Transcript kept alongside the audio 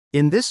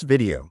In this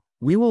video,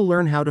 we will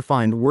learn how to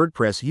find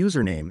WordPress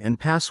username and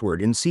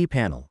password in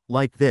cPanel,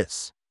 like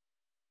this.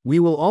 We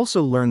will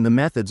also learn the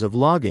methods of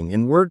logging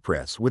in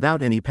WordPress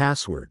without any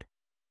password.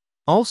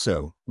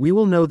 Also, we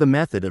will know the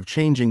method of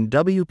changing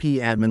WP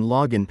admin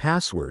login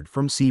password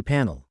from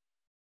cPanel.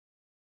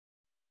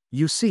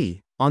 You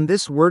see, on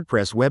this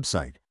WordPress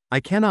website,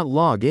 I cannot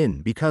log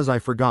in because I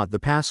forgot the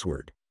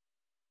password.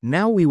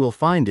 Now we will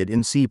find it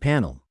in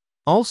cPanel.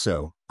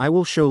 Also, I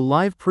will show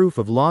live proof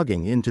of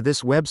logging into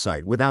this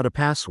website without a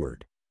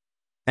password.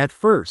 At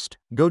first,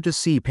 go to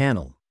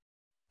cPanel.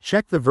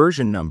 Check the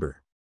version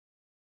number.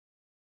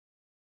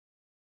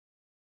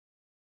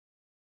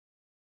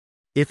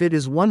 If it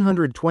is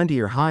 120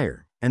 or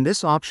higher, and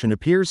this option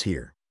appears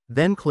here,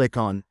 then click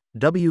on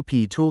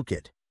WP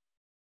Toolkit.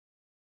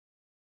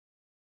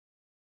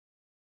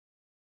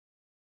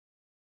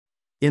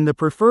 In the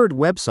Preferred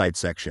Website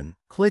section,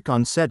 click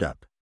on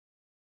Setup.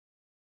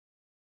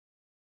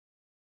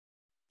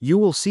 You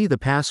will see the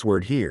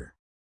password here.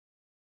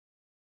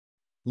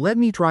 Let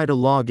me try to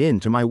log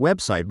in to my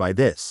website by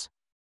this.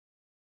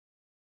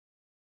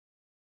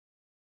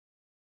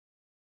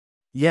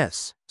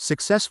 Yes,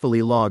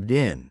 successfully logged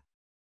in.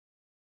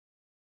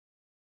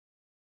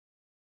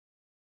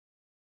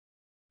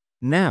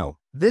 Now,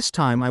 this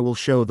time I will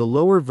show the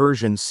lower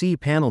version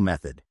cPanel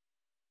method.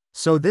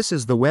 So this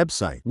is the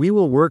website we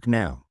will work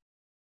now.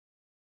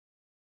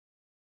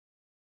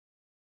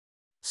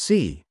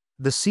 See,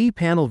 the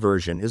cPanel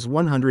version is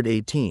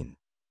 118,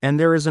 and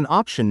there is an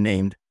option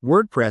named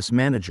WordPress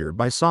Manager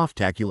by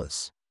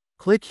Softaculous.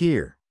 Click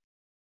here.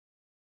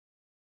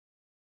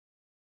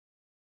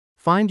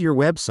 Find your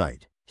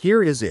website.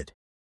 Here is it.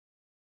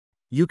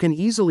 You can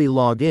easily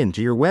log in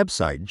to your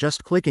website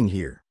just clicking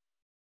here.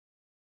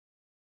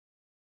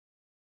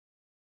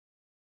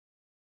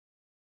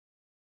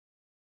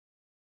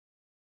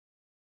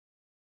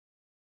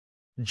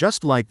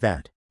 Just like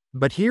that.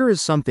 But here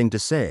is something to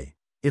say.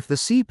 If the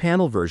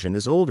cPanel version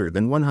is older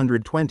than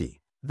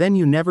 120, then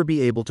you never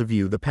be able to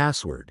view the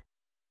password.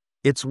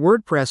 It's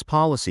WordPress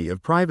policy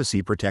of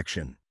privacy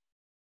protection.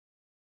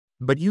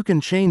 But you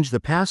can change the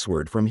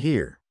password from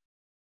here.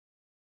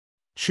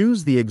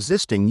 Choose the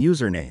existing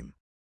username.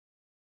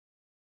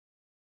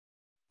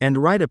 And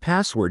write a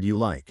password you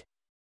like.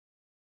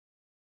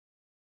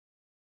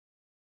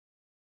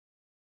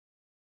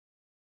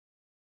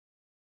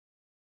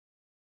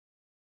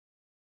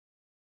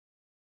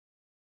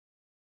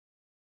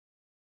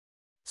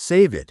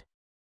 Save it.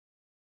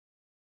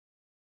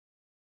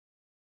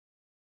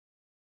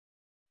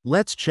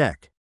 Let's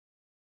check.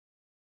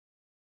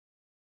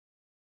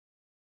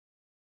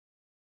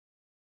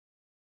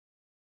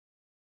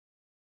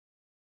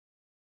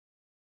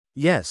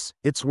 Yes,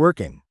 it's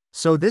working.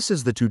 So this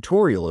is the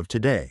tutorial of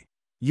today.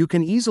 You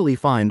can easily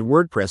find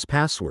WordPress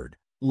password,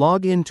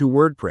 log into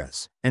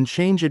WordPress, and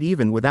change it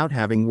even without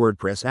having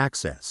WordPress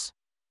access.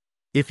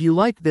 If you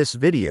like this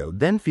video,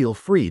 then feel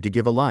free to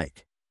give a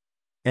like.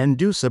 And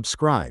do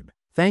subscribe.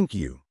 Thank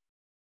you.